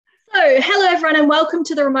Hello everyone, and welcome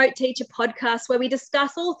to the Remote Teacher Podcast, where we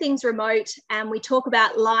discuss all things remote and we talk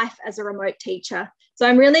about life as a remote teacher. So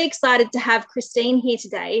I'm really excited to have Christine here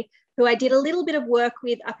today, who I did a little bit of work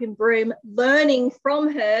with up in Broome, learning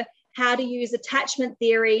from her how to use attachment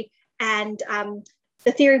theory and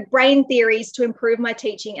the brain theories to improve my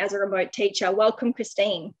teaching as a remote teacher. Welcome,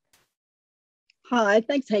 Christine. Hi,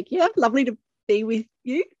 thanks, Hekia. Lovely to be with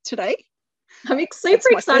you today. I'm super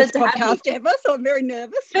excited to have you. Podcast ever, so I'm very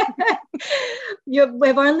nervous.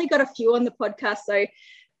 We've only got a few on the podcast, so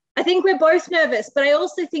I think we're both nervous, but I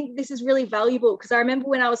also think this is really valuable because I remember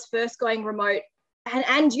when I was first going remote,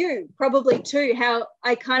 and you probably too, how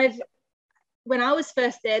I when I was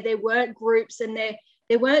first there weren't groups and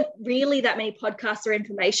there weren't really that many podcasts or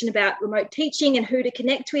information about remote teaching and who to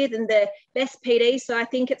connect with and the best PD. So I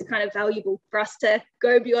think it's kind of valuable for us to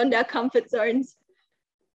go beyond our comfort zones.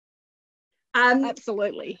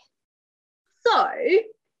 Absolutely. So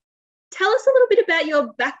tell us a little bit about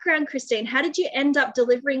your background, Christine. How did you end up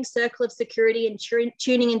delivering Circle of Security and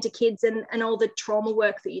tuning into kids and all the trauma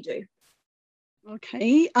work that you do?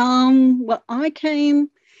 Okay. Well, I came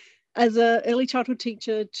as an early childhood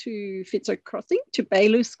teacher to Fitzroy Crossing, to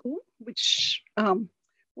Baylor School, which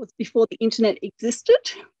was before the internet existed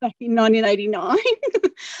back in 1989.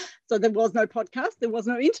 So there was no podcast, there was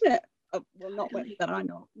no internet. Well, not that I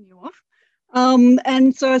knew of.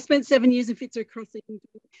 And so I spent 7 years in Fitzroy Crossing.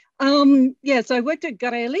 So I worked at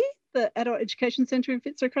Gareli, the Adult Education Centre in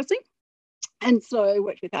Fitzroy Crossing. And so I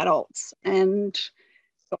worked with adults and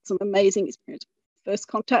got some amazing experience with first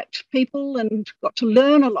contact people and got to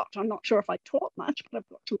learn a lot. I'm not sure if I taught much, but I've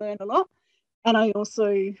got to learn a lot. And I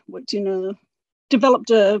also worked developed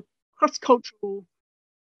a cross-cultural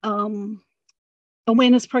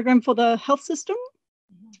awareness program for the health system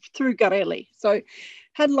through Gareli. So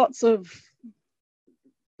had lots of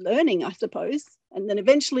learning, I suppose, and then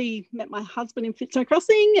eventually met my husband in Fitzroy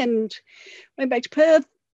Crossing and went back to Perth,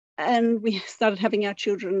 and we started having our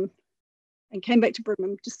children and came back to Broome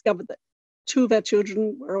and discovered that 2 of our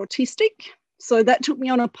children were autistic. So that took me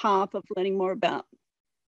on a path of learning more about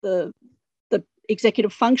the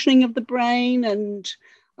executive functioning of the brain and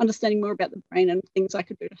understanding more about the brain and things I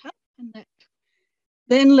could do to help. And that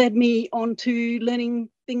then led me on to learning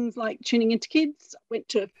things like tuning into kids. I went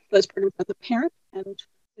to those programs as a parent and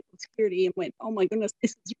security and went, oh my goodness,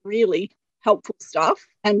 this is really helpful stuff,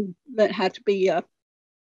 and learned how to be a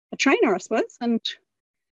trainer, I suppose. And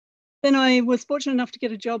then I was fortunate enough to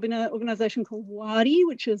get a job in an organisation called WADI,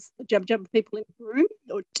 which is the Jab Jab people in Broome,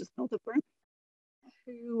 or just north of Broome,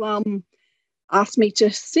 who asked me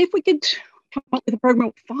to see if we could come up with a program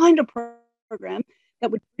or find a program that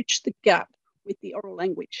would bridge the gap with the oral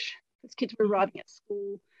language, because kids were arriving at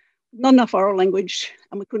school, not enough oral language,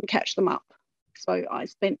 and we couldn't catch them up. So I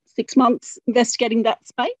spent 6 months investigating that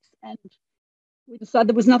space, and we decided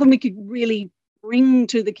there was nothing we could really bring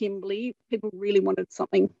to the Kimberley. People really wanted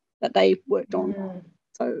something that they worked on.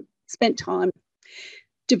 So spent time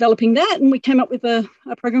developing that, and we came up with a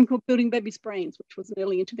program called Building Babies' Brains, which was an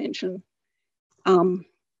early intervention, 3 or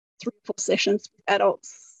 4 sessions with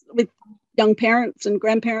adults, with young parents and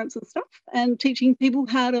grandparents and stuff, and teaching people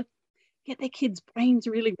how to get their kids' brains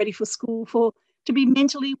really ready for school, to be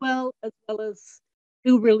mentally well as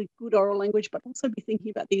do really good oral language, but also be thinking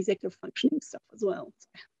about the executive functioning stuff as well.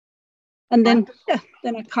 And then,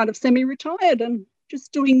 then I kind of semi-retired and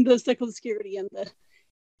just doing the Circle of Security and the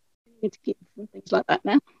kids and things like that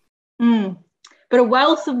now. But a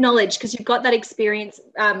wealth of knowledge, because you've got that experience.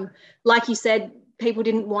 Like you said, people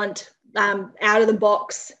didn't want out of the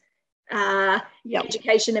box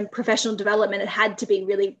education and professional development. It had to be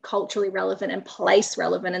really culturally relevant and place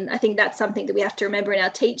relevant, and I think that's something that we have to remember in our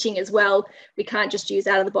teaching as well. We can't just use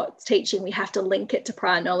out of the box teaching, we have to link it to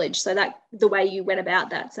prior knowledge. So that the way you went about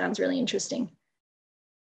that sounds really interesting.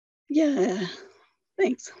 Yeah,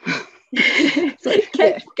 thanks. So,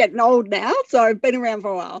 getting old now, so I've been around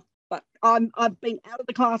for a while, but I've been out of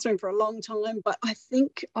the classroom for a long time, but I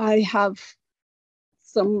think I have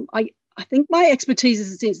I think my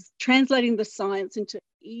expertise is translating the science into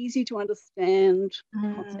easy to understand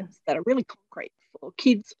concepts that are really concrete for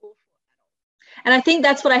kids or for adults. And I think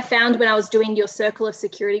that's what I found when I was doing your Circle of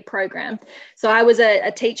Security program. So I was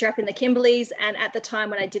a teacher up in the Kimberleys, and at the time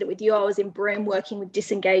when I did it with you, I was in Broome working with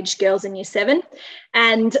disengaged girls in Year 7.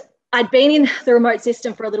 And I'd been in the remote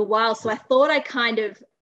system for a little while, so I thought I kind of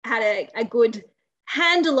had a good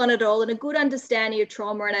handle on it all and a good understanding of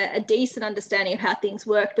trauma and a decent understanding of how things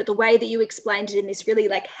work. But the way that you explained it in this really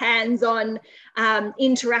like hands-on,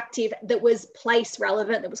 interactive, that was place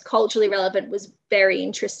relevant, that was culturally relevant, was very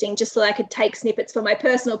interesting, just so I could take snippets for my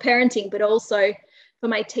personal parenting, but also for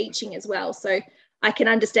my teaching as well. So I can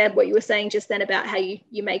understand what you were saying just then about how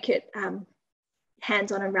you make it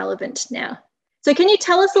hands-on and relevant now. So can you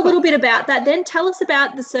tell us a little bit about that? Then tell us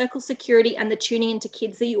about the circle security and the tuning into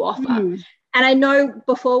kids that you offer. And I know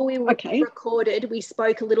before we recorded, we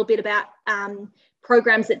spoke a little bit about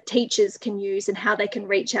programs that teachers can use and how they can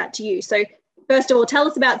reach out to you. So first of all, tell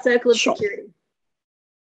us about Circle of Security.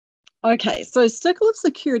 Okay, so Circle of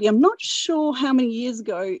Security, I'm not sure how many years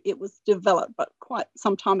ago it was developed, but quite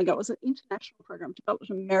some time ago. It was an international program developed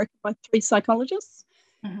in America by 3 psychologists.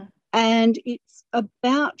 And it's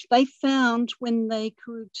about, they found when they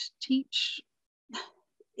could teach,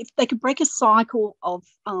 if they could break a cycle of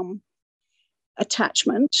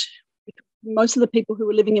attachment, most of the people who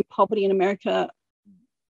were living in poverty in America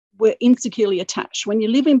were insecurely attached. When you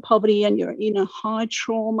live in poverty and you're in a high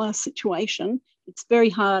trauma situation, it's very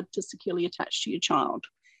hard to securely attach to your child.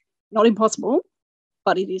 Not impossible,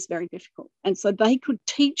 but it is very difficult. And so they could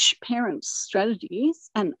teach parents strategies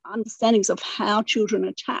and understandings of how children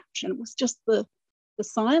attach. And it was just the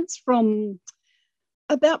science from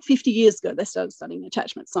about 50 years ago. They started studying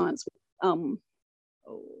attachment science with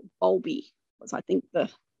Bowlby was, I think,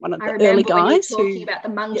 one of the early guys. When you were talking about the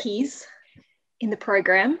monkeys in the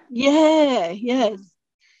program. Yes.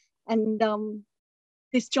 And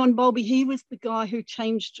this John Bowlby, he was the guy who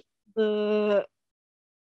changed the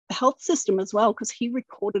health system as well, because he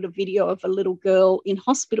recorded a video of a little girl in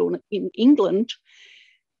hospital in England,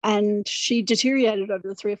 and she deteriorated over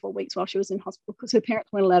the 3 or 4 weeks while she was in hospital because her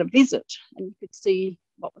parents weren't allowed to visit, and you could see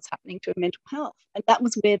what was happening to her mental health. And that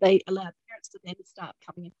was where they allowed parents to then start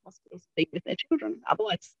coming into hospitals to be with their children.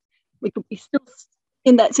 Otherwise, we could be still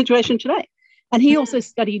in that situation today. And he also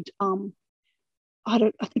studied I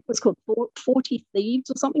think it was called 40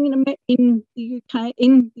 Thieves or something in the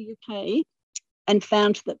UK, and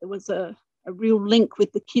found that there was a real link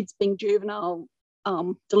with the kids being juvenile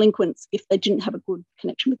delinquents if they didn't have a good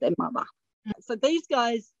connection with their mother. So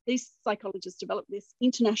these psychologists developed this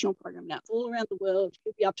international program now. It's all around the world.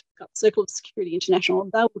 You'll be able to look up Circle of Security International,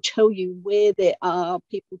 and they will tell you where there are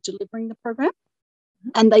people delivering the program.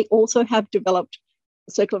 And they also have developed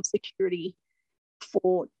a Circle of Security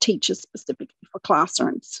for teachers, specifically for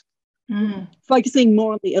classrooms, focusing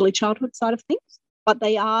more on the early childhood side of things. But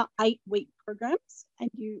they are 8-week programs,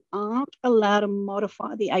 and you aren't allowed to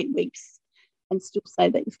modify the 8 weeks and still say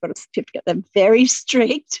that you've got a certificate. They're very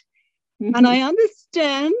strict. And I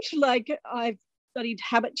understand, like, I've studied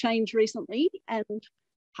habit change recently, and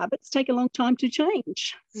habits take a long time to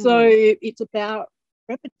change. So it's about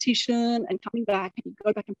repetition and coming back, and you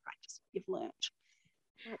go back and practice what you've learned.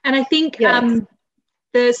 And I think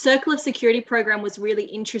the Circle of Security program was really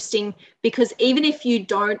interesting because even if you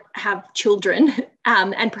don't have children,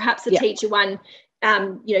 and perhaps the teacher one,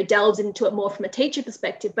 delves into it more from a teacher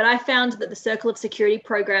perspective, but I found that the Circle of Security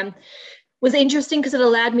program was interesting because it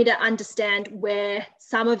allowed me to understand where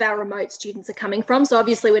some of our remote students are coming from. So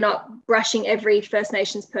obviously we're not brushing every First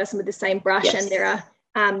Nations person with the same brush, and there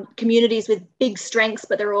are communities with big strengths,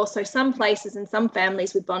 but there are also some places and some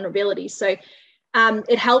families with vulnerabilities. So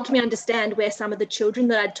it helped me understand where some of the children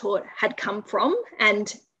that I'd taught had come from,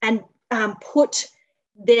 and put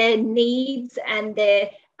their needs and their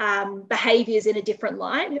behaviours in a different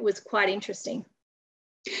light. It was quite interesting.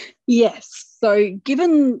 Yes. So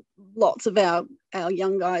given lots of our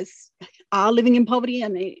young guys are living in poverty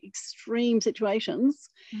and in extreme situations,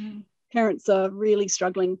 parents are really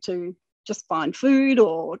struggling to just find food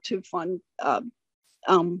or to find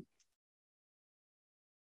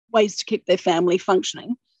ways to keep their family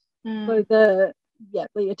functioning. So the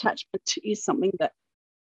attachment is something that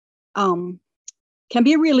can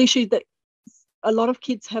be a real issue, that a lot of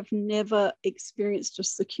kids have never experienced a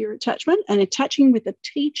secure attachment, and attaching with a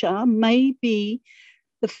teacher may be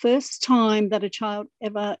the first time that a child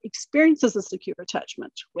ever experiences a secure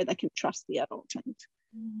attachment where they can trust the adult, and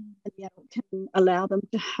the adult can allow them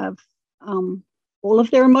to have all of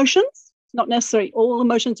their emotions. Not necessarily all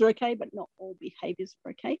emotions are okay, but not all behaviours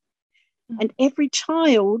are okay. And every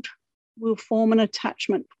child will form an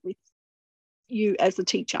attachment with you as a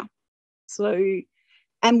teacher. So,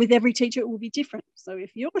 and with every teacher, it will be different. So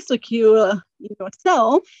if you're secure in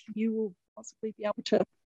yourself, you will possibly be able to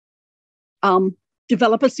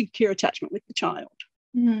develop a secure attachment with the child.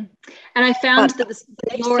 And I found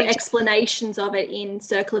that your explanations of it in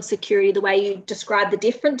Circle of Security, the way you describe the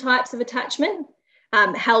different types of attachment,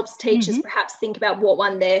 helps teachers perhaps think about what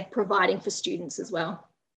one they're providing for students as well.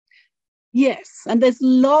 Yes, and there's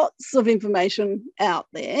lots of information out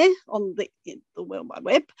there on the World Wide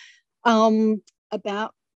Web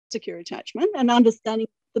about secure attachment, and understanding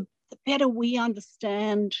the better we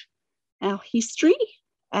understand our history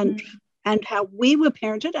and how we were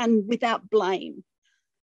parented, and without blame.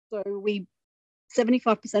 So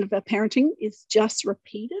 75% of our parenting is just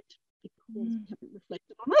repeated because we haven't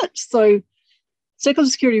reflected on it. So circle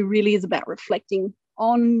of security really is about reflecting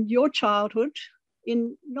on your childhood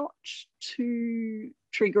in not too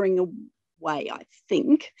triggering a way, I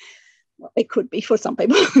think. Well, it could be for some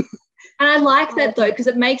people. And I like that, though, because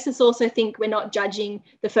it makes us also think we're not judging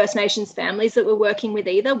the First Nations families that we're working with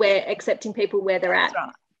either. We're accepting people where they're at,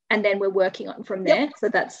 right, and then we're working on from there. Yep. So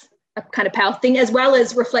that's a kind of powerful thing, as well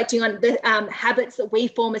as reflecting on the habits that we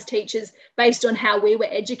form as teachers based on how we were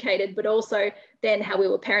educated, but also then how we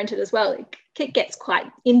were parented as well. It gets quite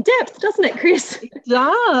in-depth, doesn't it, Chris? It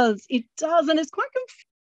does. It does. And it's quite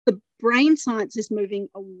the brain science is moving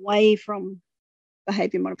away from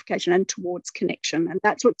behaviour modification and towards connection. And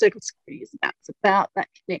that's what circle security is about. It's about that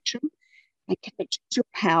connection, and connection to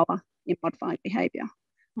power in modifying behaviour.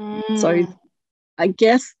 So I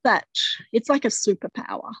guess that it's like a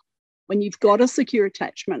superpower. When you've got a secure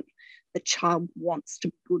attachment, the child wants to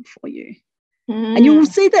be good for you. And you will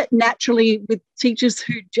see that naturally with teachers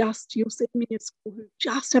who you'll see them in your school who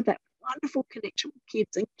just have that wonderful connection with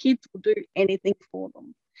kids, and kids will do anything for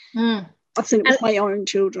them. I've seen it with my own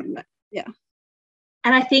children. But yeah.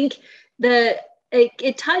 And I think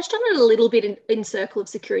it touched on it a little bit in Circle of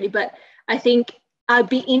Security, but I think I'd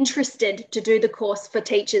be interested to do the course for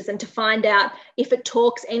teachers and to find out if it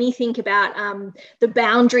talks anything about the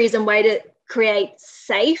boundaries and way to create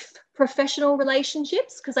safe professional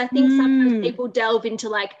relationships, because I think sometimes people delve into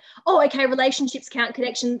like, oh, okay, relationships count,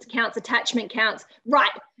 connections counts, attachment counts, right,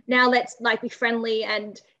 now let's like be friendly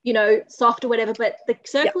and, you know, soft or whatever. But the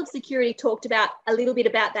Circle of Security talked about a little bit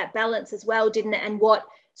about that balance as well, didn't it? And what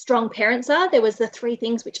strong parents are. There was the 3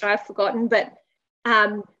 things which I've forgotten, but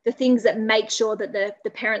the things that make sure that the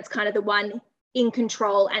parent's kind of the one in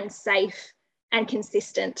control and safe and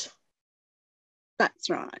consistent. That's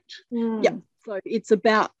right. Yeah. So it's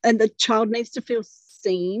about, and the child needs to feel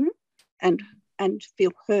seen and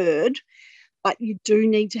feel heard, but you do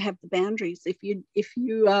need to have the boundaries. If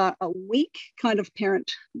you are a weak kind of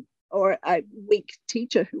parent or a weak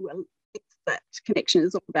teacher who thinks that connection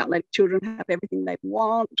is all about letting children have everything they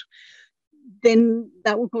want, then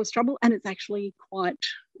that will cause trouble, and it's actually quite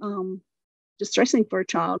distressing for a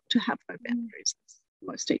child to have no boundaries.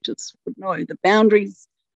 Most teachers would know the boundaries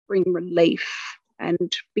bring relief.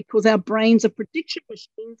 And because our brains are prediction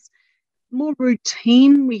machines, the more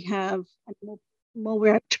routine we have and the more we're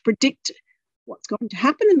able to predict what's going to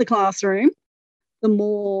happen in the classroom, the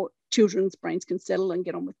more children's brains can settle and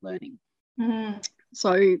get on with learning.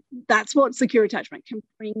 So that's what secure attachment can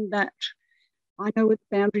bring, that I know what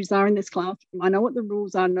the boundaries are in this classroom. I know what the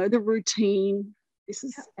rules are, I know the routine.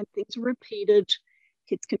 And things are repeated.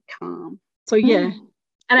 Kids can calm. So, yeah.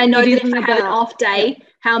 And I know that if I have an off day,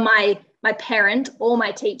 how my parent or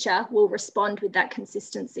my teacher will respond with that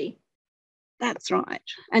consistency. That's right.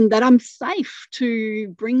 And that I'm safe to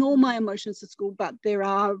bring all my emotions to school, but there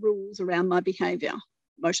are rules around my behaviour.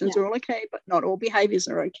 Emotions are all okay, but not all behaviours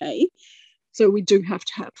are okay. So we do have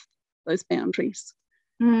to have those boundaries.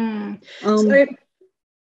 So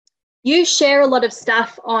you share a lot of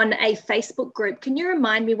stuff on a Facebook group. Can you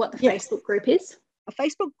remind me what the Facebook group is? A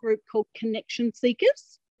Facebook group called Connection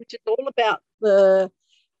Seekers, which is all about the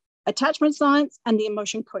attachment science and the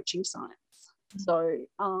emotion coaching science. So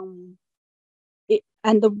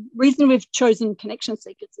and the reason we've chosen Connection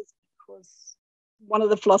Seekers is because one of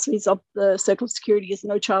the philosophies of the Circle of Security is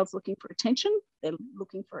no child's looking for attention, they're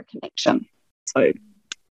looking for a connection. So I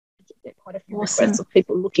get quite a few requests of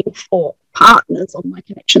people looking for partners on my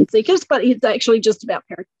Connection Seekers, but it's actually just about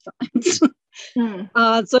parenting science.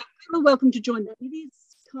 So you're welcome to join that. It is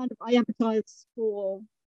kind of, I advertise for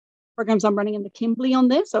programs I'm running in the Kimberley on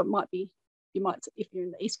there, so it might be, you might, if you're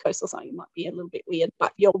in the East Coast or something, it might be a little bit weird,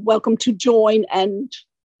 but you're welcome to join, and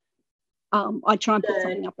I try and put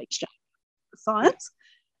something up each day for science.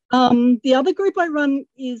 The other group I run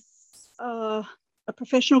is a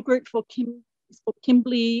professional group it's called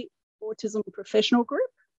Kimberley Autism Professional Group.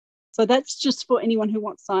 So that's just for anyone who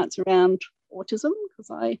wants science around autism, because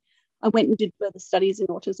I went and did further studies in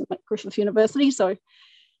autism at Griffith University, so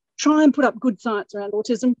try and put up good science around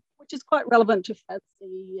autism, which is quite relevant to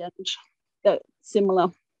FASD and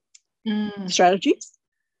similar strategies.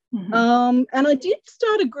 And I did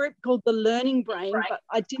start a group called the Learning Brain, but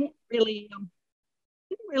I didn't really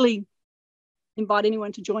invite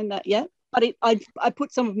anyone to join that yet. But I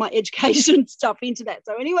put some of my education stuff into that,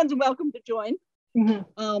 so anyone's welcome to join. I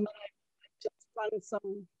just run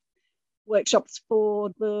some workshops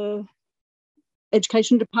for the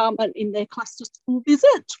education department in their cluster school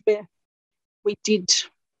visit, where we did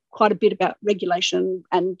quite a bit about regulation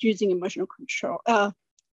and using emotion coaching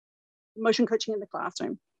in the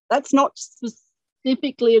classroom. That's not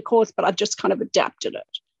specifically a course, but I've just kind of adapted it.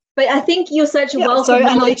 But I think you're such a wealth of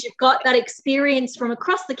knowledge. You've got that experience from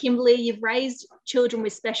across the Kimberley. You've raised children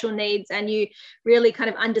with special needs, and you really kind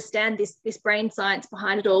of understand this brain science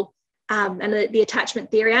behind it all, and the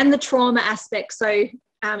attachment theory and the trauma aspect. So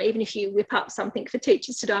even if you whip up something for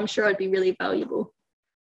teachers to do, I'm sure it'd be really valuable.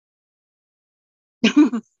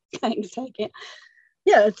 Thanks, take it.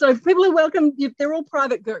 Yeah, so people are welcome. They're all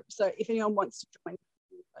private groups, so if anyone wants to join.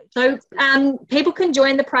 So people can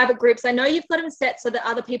join the private groups. I know you've got them set so that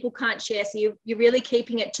other people can't share. So you're really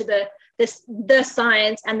keeping it to the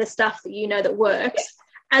science and the stuff that you know that works.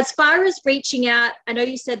 As far as reaching out, I know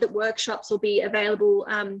you said that workshops will be available,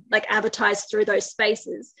 like advertised through those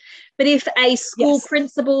spaces. But if a school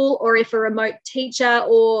principal or if a remote teacher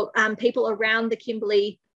or people around the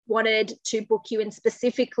Kimberley wanted to book you in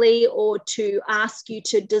specifically or to ask you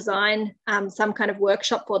to design some kind of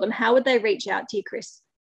workshop for them, how would they reach out to you, Chris?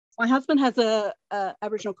 My husband has a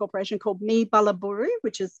Aboriginal corporation called Me Ballaburu,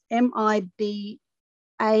 which is MIBALA.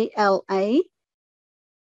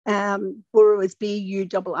 Buru is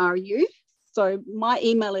BURRU. So my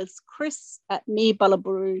email is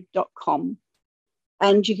chris@meballaburu.com,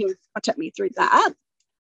 and you can contact me through that.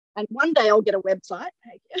 And one day I'll get a website.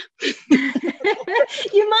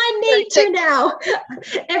 You might need to now.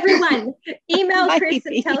 Everyone, email Chris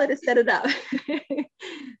and tell her to set it up.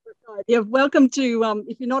 You're welcome to,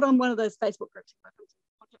 if you're not on one of those Facebook groups, you're welcome to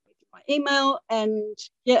contact me through my email. And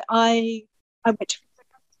I went to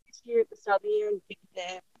this year at the start of the year and did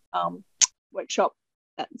their workshop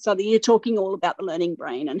at the start of the year talking all about the learning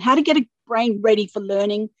brain and how to get a brain ready for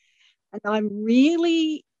learning. And I'm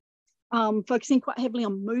really focusing quite heavily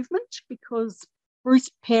on movement because Bruce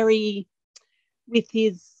Perry, with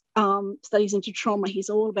his studies into trauma, he's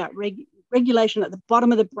all about regulation at the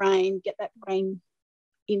bottom of the brain, get that brain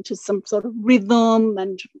into some sort of rhythm.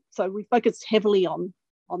 And so we focused heavily on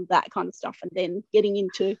that kind of stuff, and then getting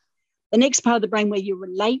into the next part of the brain where you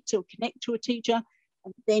relate or connect to a teacher,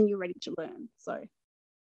 and then you're ready to learn. So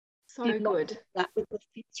good. That with the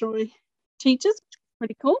Fitzroy teachers,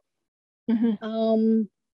 pretty cool. Mm-hmm.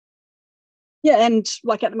 And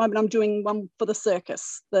like at the moment I'm doing one for the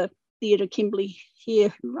circus, the Theatre Kimberley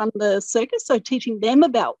here who run the circus, so teaching them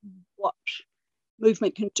about what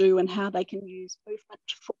movement can do and how they can use movement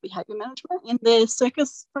for behaviour management in their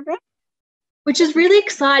circus program. Which is really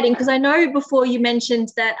exciting, because I know before you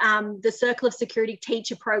mentioned that the Circle of Security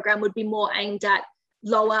teacher program would be more aimed at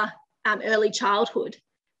lower early childhood.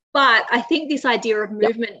 But I think this idea of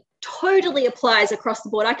movement totally applies across the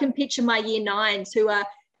board. I can picture my year nines who are,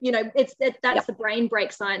 that's the brain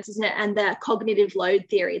break science, isn't it? And the cognitive load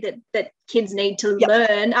theory that kids need to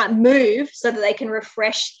learn, move so that they can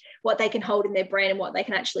refresh what they can hold in their brain and what they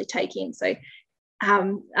can actually take in. So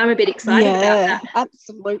I'm a bit excited about that.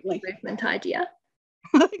 Absolutely. Movement idea.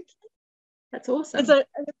 That's awesome. It's a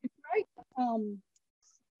great,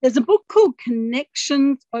 there's a book called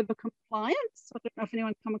Connections Over Compliance. I don't know if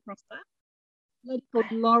anyone's come across that. A lady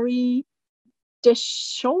called Laurie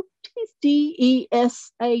Deschaltes,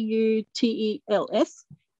 Desautels,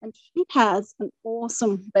 and she has an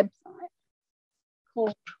awesome website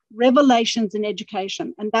called Revelations in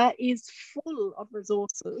Education, and that is full of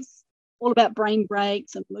resources all about brain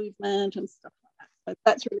breaks and movement and stuff like that. So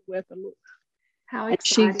that's really worth a look. How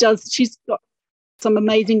exciting. And she's got some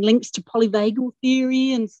amazing links to polyvagal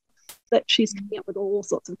theory, and that she's coming up with all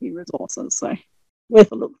sorts of new resources. So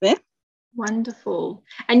worth a look there. Wonderful.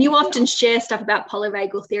 And you often share stuff about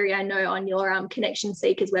polyvagal theory, I know, on your Connection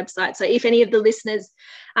Seekers website. So if any of the listeners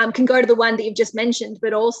can go to the one that you've just mentioned,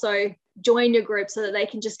 but also join your group so that they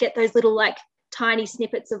can just get those little tiny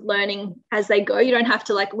snippets of learning as they go. You don't have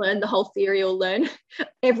to learn the whole theory or learn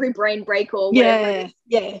every brain break or whatever.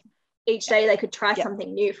 Each day they could try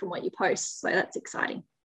something new from what you post. So that's exciting.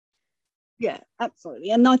 Yeah, absolutely.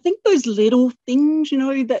 And I think those little things,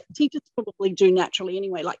 that teachers probably do naturally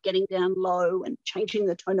anyway, like getting down low and changing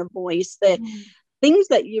the tone of voice. They're things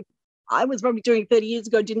that I was probably doing 30 years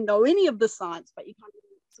ago, didn't know any of the science, but you kind of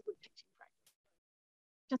sort of teaching practice.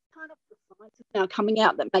 Just kind of the science is now coming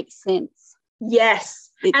out that makes sense. Yes.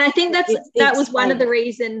 And I think that was one of the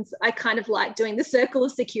reasons I kind of like doing the Circle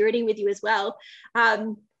of Security with you as well.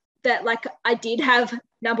 That I did have,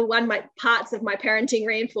 number one, my parts of my parenting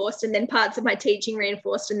reinforced and then parts of my teaching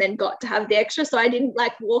reinforced, and then got to have the extra. So I didn't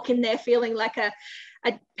walk in there feeling like a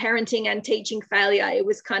parenting and teaching failure. It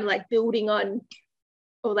was kind of building on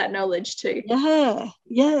all that knowledge too. Yeah,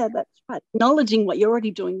 that's right. Acknowledging what you're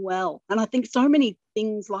already doing well. And I think so many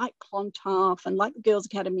things like Clontarf and like the Girls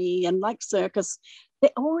Academy and like circus,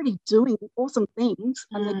 they're already doing awesome things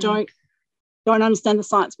and they don't don't understand the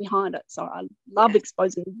science behind it. So I love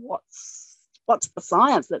exposing what's the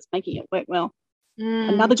science that's making it work well.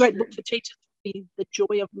 Another great book for teachers would be The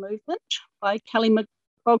Joy of Movement by Kelly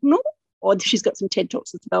McCognell, or she's got some TED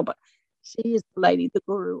Talks as well, but she is the lady, the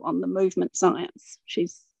guru on the movement science.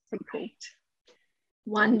 She's pretty cool.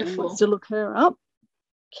 Wonderful. Wants to look her up.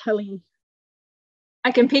 Kelly.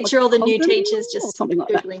 I can picture all the new teachers just something like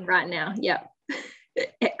Googling right now. Yeah.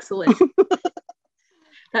 Excellent.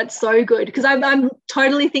 That's so good, because I'm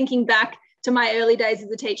totally thinking back to my early days as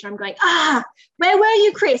a teacher. I'm going, where were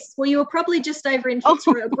you, Chris? Well, you were probably just over in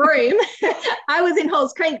Fitzroy Broome. I was in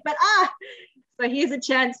Halls Creek, but so here's a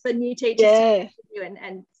chance for new teachers to do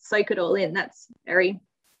and soak it all in. That's very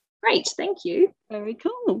great. Thank you. Very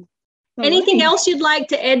cool. Anything else you'd like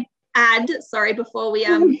to add? Sorry, before we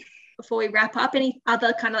wrap up, any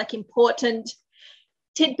other kind of like important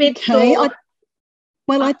tidbits? Okay.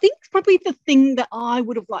 I think probably the thing that I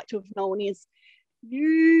would have liked to have known is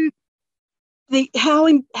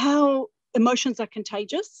how emotions are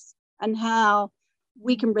contagious and how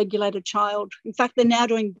we can regulate a child. In fact, they're now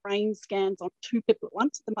doing brain scans on two people at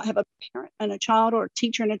once. They might have a parent and a child, or a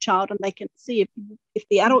teacher and a child, and they can see if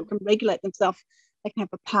the adult can regulate themselves, they can have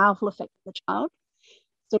a powerful effect on the child.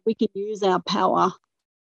 So we can use our power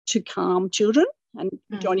to calm children, and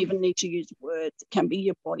you don't even need to use words. It can be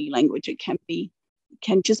your body language. It can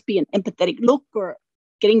just be an empathetic look, or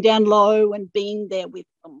getting down low and being there with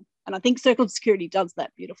them. And I think Circle of Security does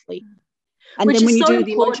that beautifully. And which then when is you so do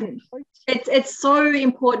the important. It's so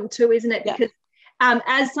important too, isn't it? Yeah. Because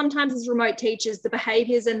as sometimes as remote teachers, the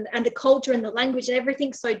behaviours and the culture and the language and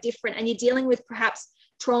everything's so different, and you're dealing with perhaps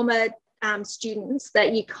trauma students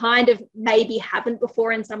that you kind of maybe haven't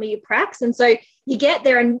before in some of your pracs. And so you get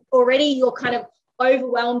there and already you're kind of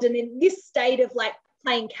overwhelmed and in this state of like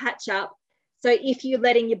playing catch up. So if you're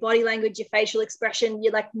letting your body language, your facial expression,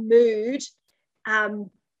 your like mood,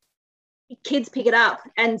 kids pick it up.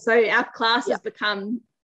 And so our classes become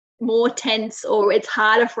more tense, or it's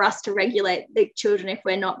harder for us to regulate the children if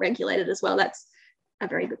we're not regulated as well. That's a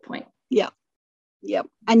very good point. Yeah.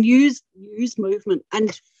 And use movement.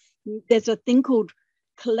 And there's a thing called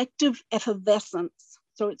collective effervescence.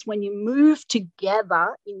 So it's when you move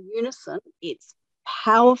together in unison, it's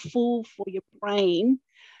powerful for your brain,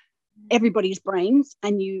 everybody's brains,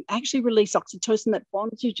 and you actually release oxytocin that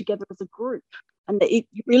bonds you together as a group. And you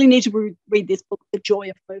really need to read this book, The Joy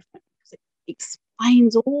of Movement, because it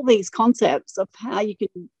explains all these concepts of how you can,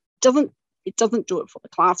 it doesn't do it for the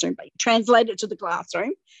classroom, but you translate it to the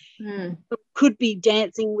classroom. It could be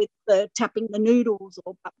dancing with tapping the noodles,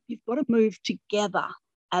 but you've got to move together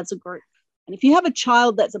as a group. And if you have a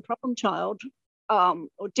child that's a problem child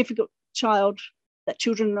or difficult child that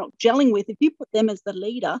children are not gelling with, if you put them as the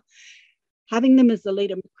leader, having them as the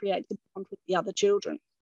leader creates a bond with the other children.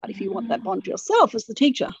 But if you want that bond yourself as the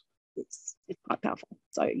teacher, it's quite powerful.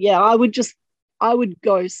 So yeah, I would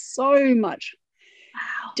go so much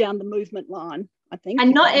down the movement line, I think.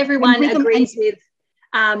 And not everyone agrees with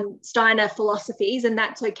Steiner philosophies, and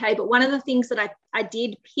that's okay. But one of the things that I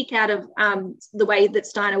did pick out of the way that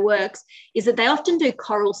Steiner works is that they often do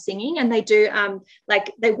choral singing, and they do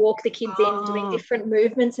like they walk the kids in doing different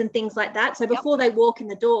movements and things like that. So before they walk in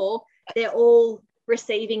the door, they're all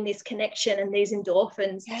receiving this connection and these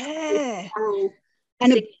endorphins. Yeah.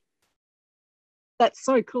 And that's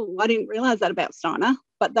so cool. I didn't realize that about Steiner,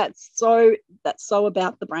 but that's so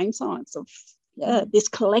about the brain science of this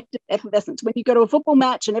collective effervescence. When you go to a football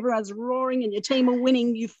match and everyone's roaring and your team are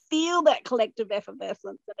winning, you feel that collective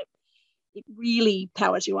effervescence, and it really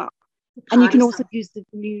powers you up. And you can also use the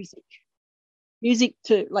music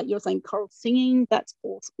to, like you're saying, choral singing. That's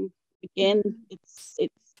awesome. Again, it's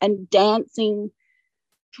and dancing,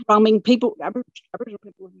 drumming. Aboriginal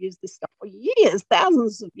people have used this stuff for years,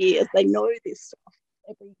 thousands of years. They know this stuff.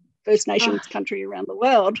 Every First Nations country around the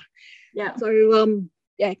world. Yeah. So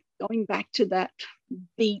going back to that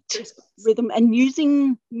beat rhythm and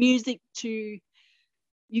using music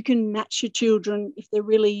you can match your children if they're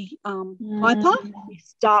really hyper. You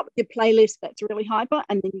start with your playlist that's really hyper,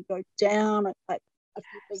 and then you go down at a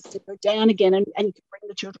few beats to go down again, and you can bring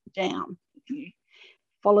the children down. You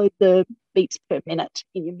follow the beats per minute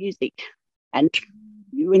in your music, and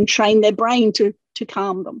you entrain their brain to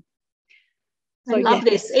calm them. So, I love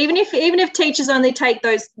this. Even if teachers only take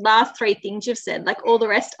those last three things you've said, like all the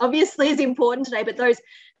rest obviously is important today, but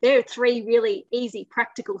there are three really easy,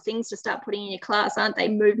 practical things to start putting in your class, aren't they?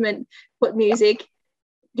 Movement, put music,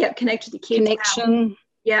 connect with the kids. Connection.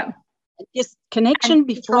 Yeah. Just connection and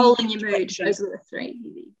before controlling your mood. Those are the three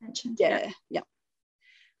you mentioned. Yeah.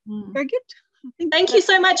 Very good. Thank you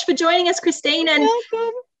so much for joining us, Christine. And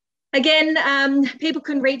welcome. Again, people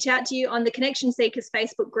can reach out to you on the Connection Seekers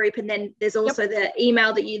Facebook group, and then there's also the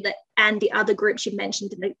email and the other groups you've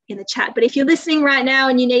mentioned in the chat. But if you're listening right now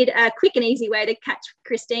and you need a quick and easy way to catch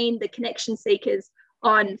Christine, the Connection Seekers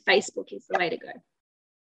on Facebook is the way to go.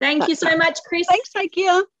 Thank you so much, Chris. Thanks,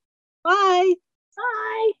 Takia. Bye.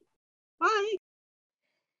 Bye. Bye.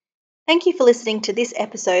 Thank you for listening to this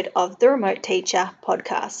episode of the Remote Teacher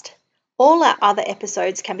podcast. All our other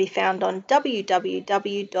episodes can be found on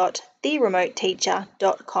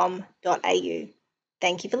www.theremoteteacher.com.au.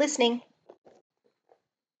 Thank you for listening.